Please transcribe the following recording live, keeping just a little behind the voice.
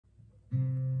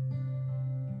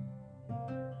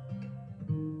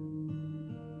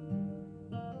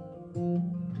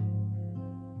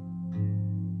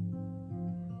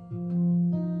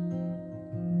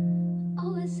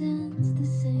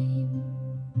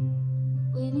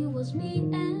was me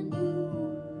and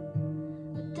you.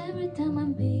 But every time I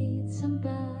meet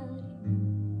somebody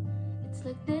new, it's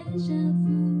like deja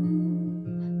vu.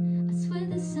 I swear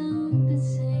they sound the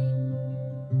same.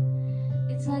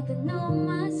 It's like I know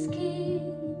my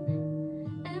skin.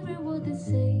 Every word they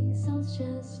say sounds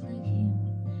just like him.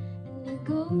 And it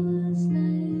goes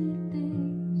like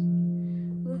this.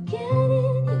 We'll get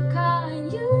in your car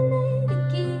and you lay the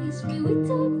keys. We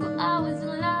talk for hours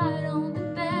and lie on the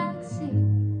backseat.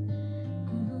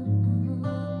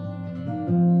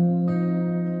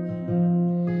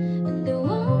 And the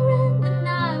one random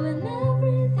night when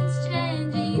everything's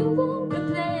changing, you won't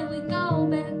replay, we go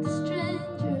back to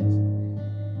strangers.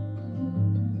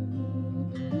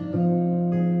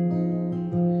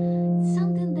 It's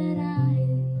something that I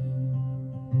hate,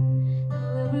 how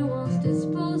everyone's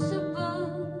disposable.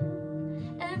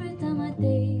 Every time I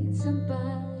date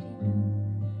somebody new,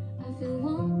 I feel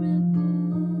vulnerable.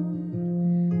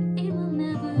 It will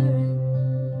never end,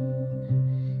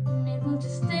 and it will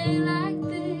just stay like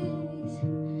this.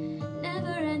 Never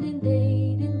ending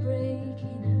dating,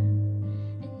 breaking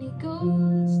up, and it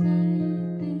goes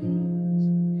like this.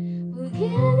 We'll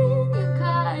get in your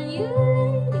car and you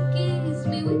lay the keys.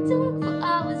 Me, we talk for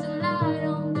hours and lie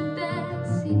on the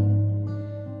backseat.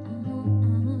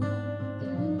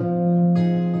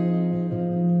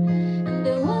 And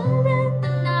the one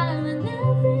random night when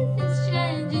everything's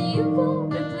changing, you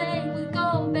won't replay, we go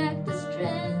back to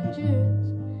strangers.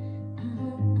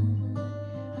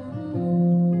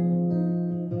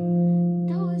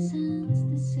 It always ends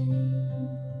the same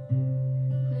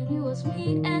when it was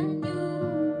me and you.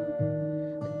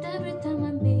 But every time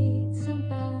I meet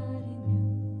somebody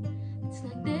new, it's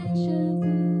like deja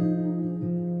vu.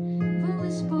 When we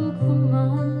spoke for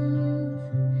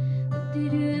months, what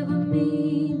did you ever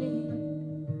mean it?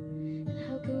 And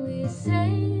how can we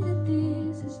say that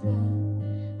this is love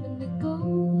when it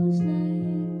goes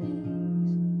like this?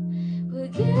 We'll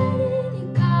get in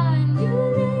your car and you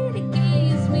lay the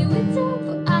keys. Me, we talk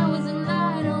for hours and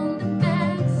lie on the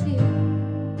backseat.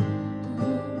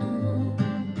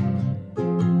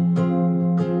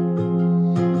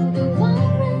 And the one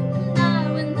random night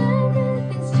when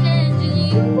everything's changing,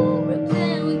 you